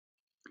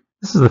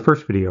This is the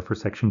first video for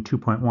section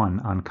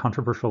 2.1 on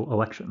controversial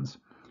elections.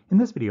 In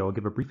this video, I'll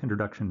give a brief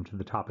introduction to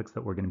the topics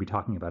that we're going to be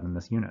talking about in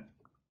this unit.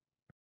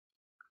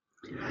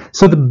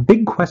 So the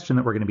big question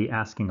that we're going to be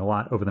asking a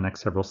lot over the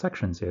next several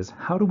sections is,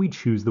 how do we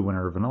choose the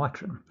winner of an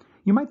election?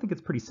 You might think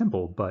it's pretty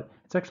simple, but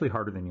it's actually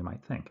harder than you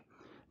might think.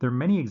 There are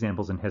many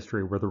examples in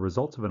history where the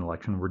results of an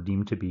election were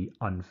deemed to be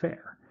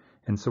unfair.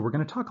 And so we're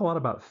going to talk a lot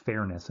about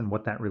fairness and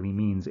what that really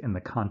means in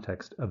the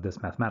context of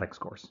this mathematics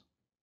course.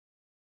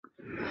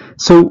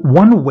 So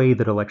one way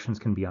that elections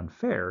can be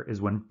unfair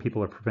is when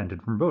people are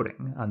prevented from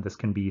voting. This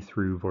can be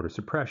through voter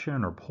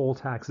suppression or poll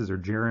taxes or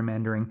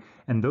gerrymandering,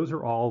 and those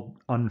are all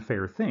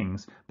unfair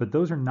things, but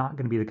those are not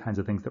going to be the kinds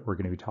of things that we're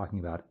going to be talking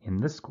about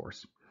in this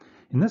course.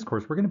 In this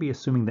course, we're going to be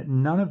assuming that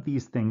none of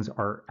these things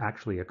are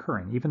actually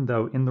occurring, even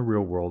though in the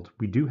real world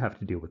we do have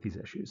to deal with these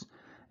issues,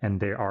 and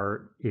they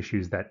are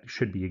issues that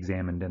should be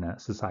examined in a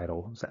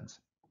societal sense.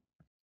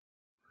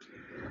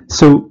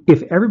 So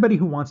if everybody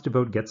who wants to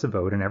vote gets a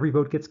vote and every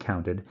vote gets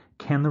counted,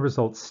 can the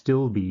results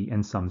still be,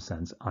 in some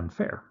sense,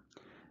 unfair?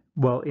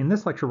 Well, in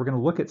this lecture, we're going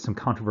to look at some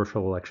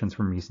controversial elections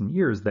from recent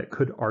years that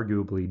could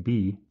arguably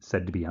be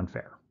said to be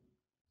unfair.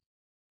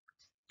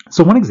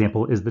 So one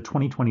example is the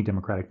 2020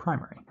 Democratic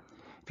primary.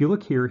 If you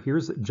look here,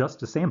 here's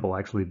just a sample,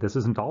 actually, this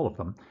isn't all of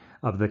them,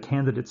 of the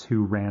candidates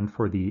who ran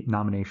for the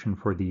nomination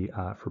for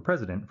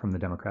president from the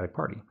Democratic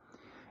Party.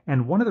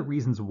 And one of the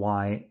reasons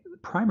why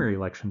primary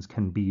elections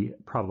can be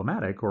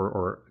problematic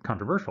or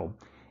controversial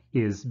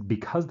is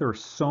because there are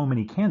so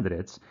many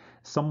candidates,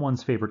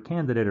 someone's favorite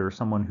candidate or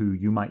someone who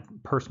you might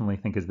personally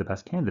think is the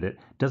best candidate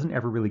doesn't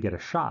ever really get a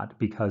shot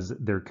because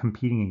they're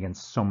competing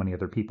against so many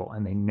other people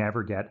and they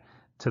never get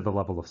to the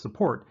level of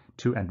support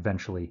to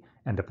eventually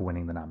end up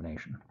winning the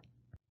nomination.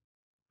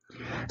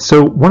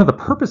 So one of the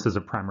purposes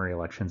of primary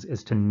elections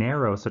is to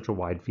narrow such a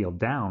wide field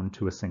down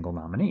to a single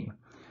nominee.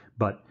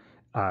 But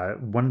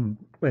and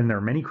there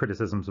are many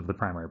criticisms of the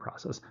primary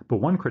process, but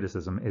one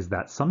criticism is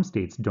that some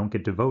states don't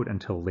get to vote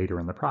until later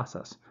in the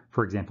process.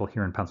 For example,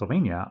 here in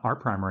Pennsylvania, our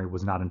primary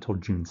was not until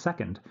June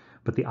 2nd,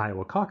 but the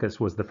Iowa caucus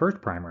was the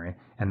first primary,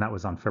 and that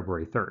was on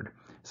February 3rd.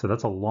 So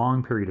that's a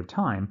long period of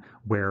time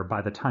where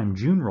by the time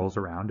June rolls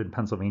around and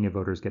Pennsylvania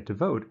voters get to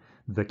vote,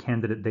 the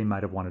candidate they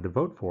might have wanted to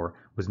vote for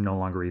was no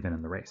longer even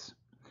in the race.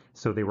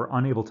 So they were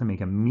unable to make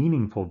a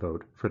meaningful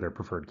vote for their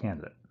preferred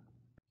candidate.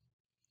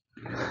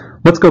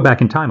 Let's go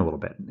back in time a little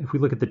bit. If we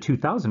look at the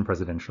 2000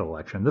 presidential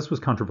election, this was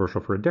controversial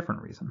for a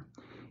different reason.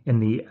 In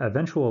the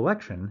eventual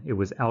election, it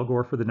was Al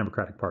Gore for the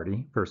Democratic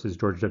Party versus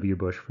George W.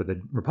 Bush for the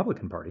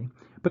Republican Party,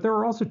 but there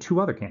were also two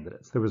other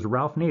candidates. There was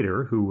Ralph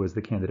Nader, who was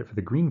the candidate for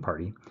the Green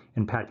Party,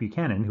 and Pat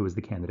Buchanan, who was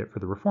the candidate for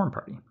the Reform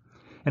Party.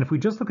 And if we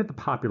just look at the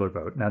popular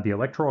vote, now the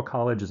Electoral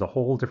College is a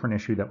whole different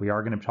issue that we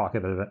are going to talk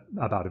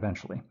about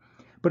eventually.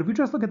 But if we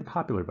just look at the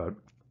popular vote,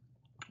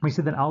 we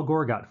see that Al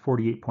Gore got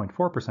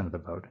 48.4% of the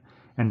vote,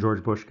 and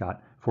George Bush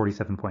got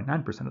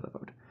 47.9% of the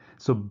vote.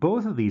 So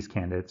both of these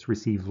candidates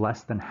received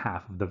less than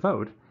half of the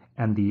vote,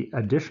 and the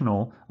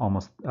additional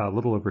almost a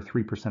little over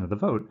 3% of the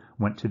vote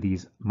went to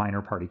these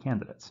minor party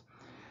candidates.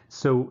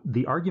 So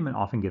the argument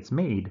often gets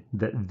made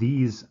that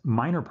these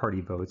minor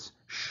party votes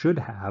should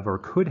have or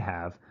could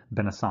have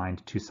been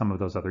assigned to some of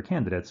those other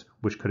candidates,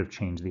 which could have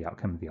changed the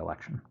outcome of the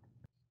election.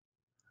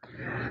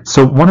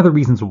 So one of the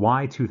reasons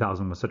why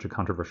 2000 was such a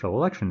controversial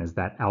election is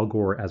that Al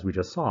Gore, as we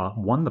just saw,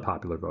 won the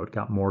popular vote,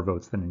 got more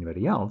votes than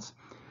anybody else,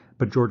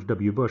 but George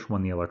W. Bush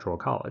won the Electoral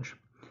College.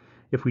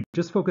 If we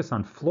just focus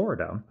on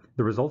Florida,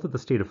 the result of the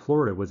state of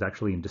Florida was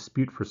actually in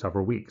dispute for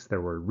several weeks. There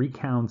were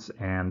recounts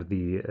and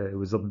it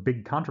was a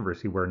big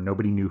controversy where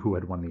nobody knew who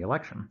had won the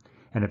election.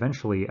 And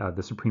eventually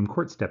the Supreme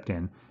Court stepped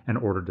in and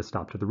ordered a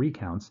stop to the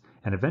recounts.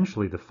 And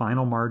eventually the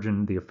final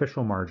margin, the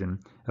official margin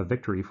of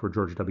victory for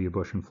George W.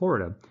 Bush in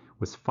Florida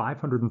was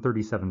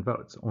 537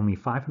 votes, only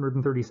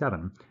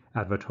 537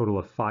 out of a total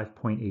of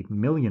 5.8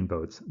 million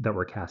votes that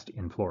were cast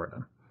in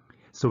Florida.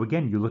 So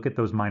again, you look at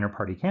those minor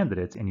party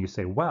candidates and you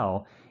say,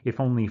 well, if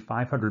only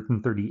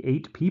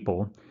 538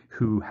 people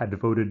who had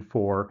voted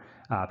for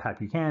Pat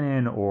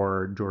Buchanan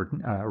or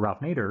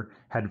Ralph Nader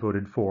had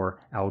voted for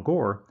Al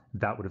Gore,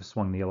 that would have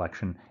swung the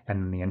election,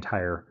 and the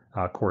entire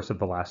course of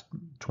the last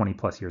 20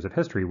 plus years of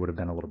history would have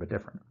been a little bit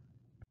different.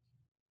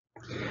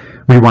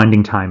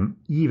 Rewinding time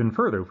even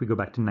further, if we go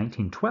back to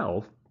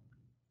 1912,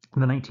 in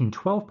the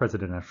 1912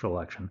 presidential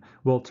election,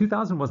 well,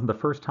 2000 wasn't the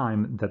first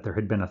time that there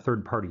had been a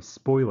third-party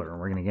spoiler, and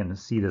we're going to again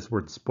see this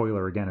word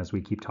spoiler again as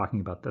we keep talking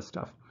about this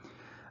stuff.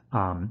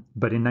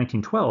 But in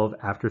 1912,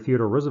 after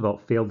Theodore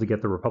Roosevelt failed to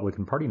get the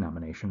Republican Party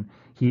nomination,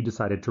 he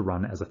decided to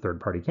run as a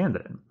third-party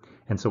candidate.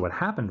 And so what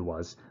happened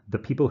was the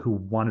people who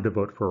wanted to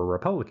vote for a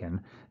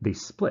Republican, they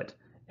split.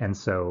 And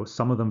so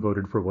some of them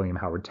voted for William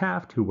Howard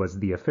Taft, who was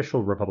the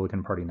official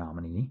Republican Party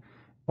nominee,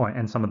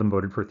 and some of them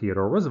voted for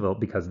Theodore Roosevelt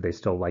because they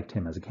still liked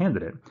him as a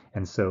candidate.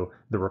 And so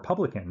the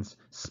Republicans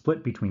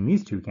split between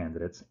these two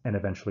candidates, and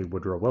eventually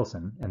Woodrow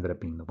Wilson ended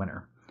up being the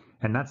winner.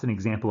 And that's an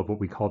example of what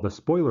we call the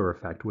spoiler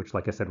effect, which,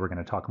 like I said, we're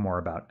going to talk more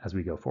about as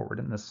we go forward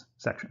in this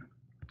section.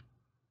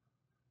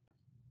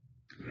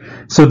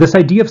 So this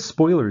idea of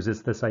spoilers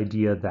is this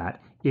idea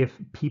that if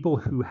people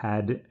who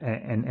had,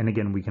 and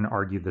again, we can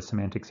argue the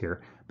semantics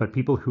here, but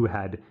people who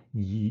had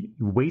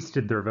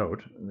wasted their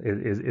vote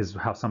is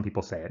how some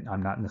people say it.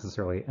 I'm not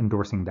necessarily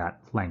endorsing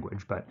that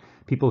language, but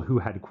people who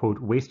had, quote,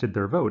 wasted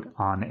their vote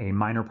on a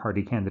minor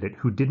party candidate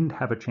who didn't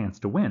have a chance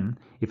to win,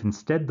 if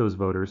instead those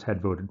voters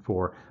had voted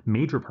for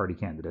major party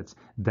candidates,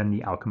 then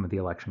the outcome of the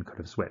election could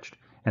have switched.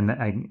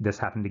 And this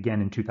happened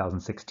again in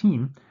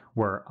 2016,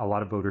 where a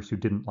lot of voters who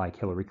didn't like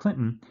Hillary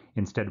Clinton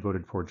instead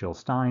voted for Jill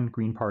Stein,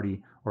 Green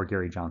Party, or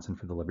Gary Johnson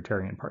for the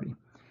Libertarian Party.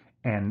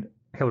 And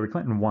Hillary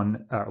Clinton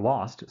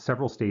lost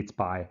several states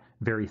by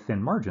very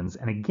thin margins.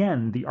 And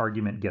again, the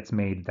argument gets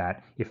made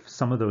that if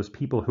some of those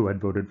people who had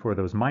voted for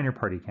those minor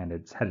party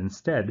candidates had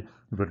instead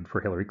voted for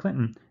Hillary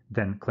Clinton,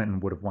 then Clinton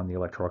would have won the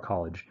Electoral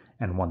College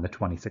and won the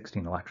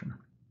 2016 election.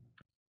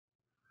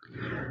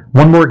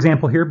 One more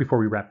example here before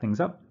we wrap things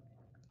up.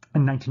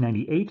 In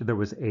 1998, there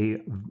was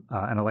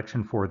an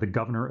election for the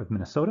governor of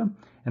Minnesota,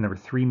 and there were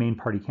three main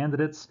party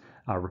candidates,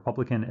 a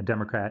Republican, a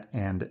Democrat,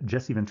 and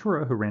Jesse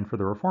Ventura, who ran for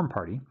the Reform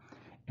Party.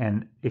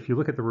 And if you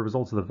look at the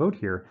results of the vote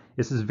here,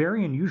 this is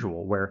very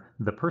unusual, where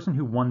the person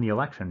who won the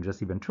election,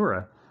 Jesse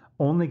Ventura,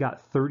 only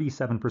got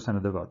 37%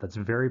 of the vote. That's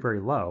very,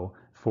 very low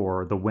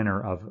for the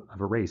winner of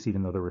a race,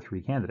 even though there were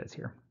three candidates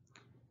here.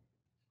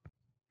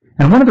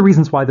 And one of the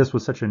reasons why this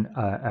was such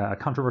a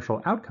controversial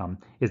outcome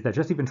is that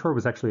Jesse Ventura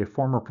was actually a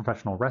former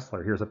professional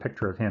wrestler. Here's a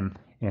picture of him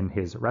in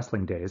his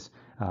wrestling days,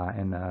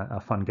 and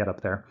a fun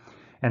getup there.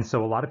 And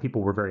so a lot of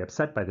people were very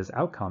upset by this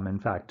outcome. In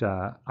fact,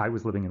 I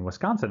was living in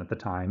Wisconsin at the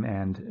time,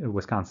 and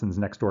Wisconsin's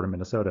next door to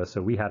Minnesota,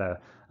 so we had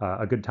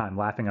a good time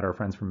laughing at our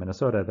friends from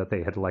Minnesota that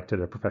they had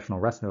elected a professional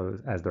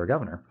wrestler as their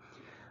governor.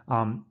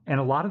 And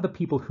a lot of the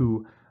people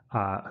who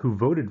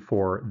voted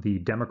for the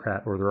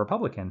Democrat or the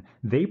Republican,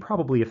 they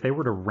probably, if they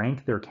were to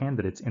rank their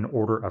candidates in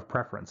order of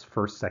preference,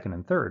 first, second,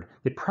 and third,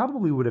 they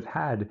probably would have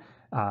had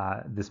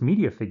this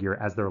media figure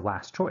as their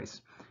last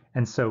choice.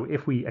 And so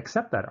if we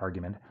accept that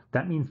argument,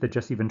 that means that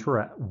Jesse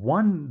Ventura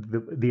won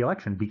the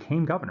election,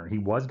 became governor. He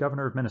was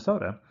governor of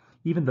Minnesota,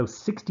 even though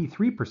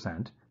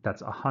 63%,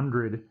 that's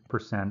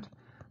 100%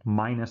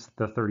 minus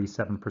the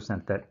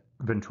 37% that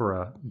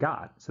Ventura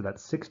got. So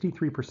that's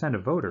 63%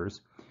 of voters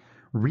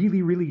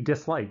really, really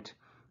disliked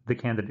the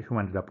candidate who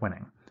ended up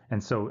winning.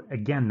 And so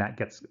again, that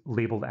gets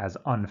labeled as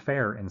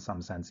unfair in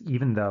some sense,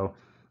 even though,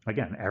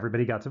 again,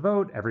 everybody got to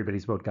vote,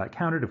 everybody's vote got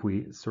counted. If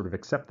we sort of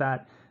accept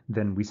that,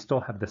 then we still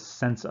have this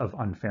sense of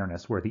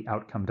unfairness where the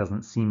outcome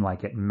doesn't seem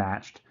like it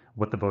matched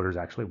what the voters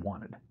actually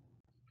wanted.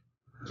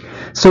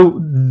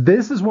 So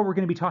this is what we're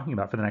going to be talking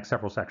about for the next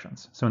several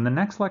sections. So in the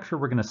next lecture,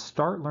 we're going to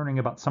start learning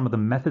about some of the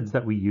methods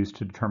that we use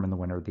to determine the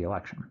winner of the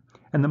election.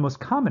 And the most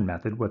common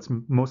method, what's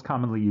most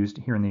commonly used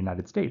here in the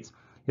United States,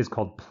 is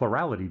called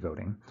plurality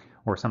voting,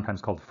 or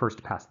sometimes called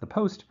first past the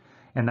post.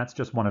 And that's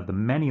just one of the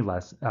many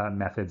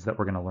methods that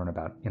we're going to learn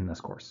about in this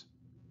course.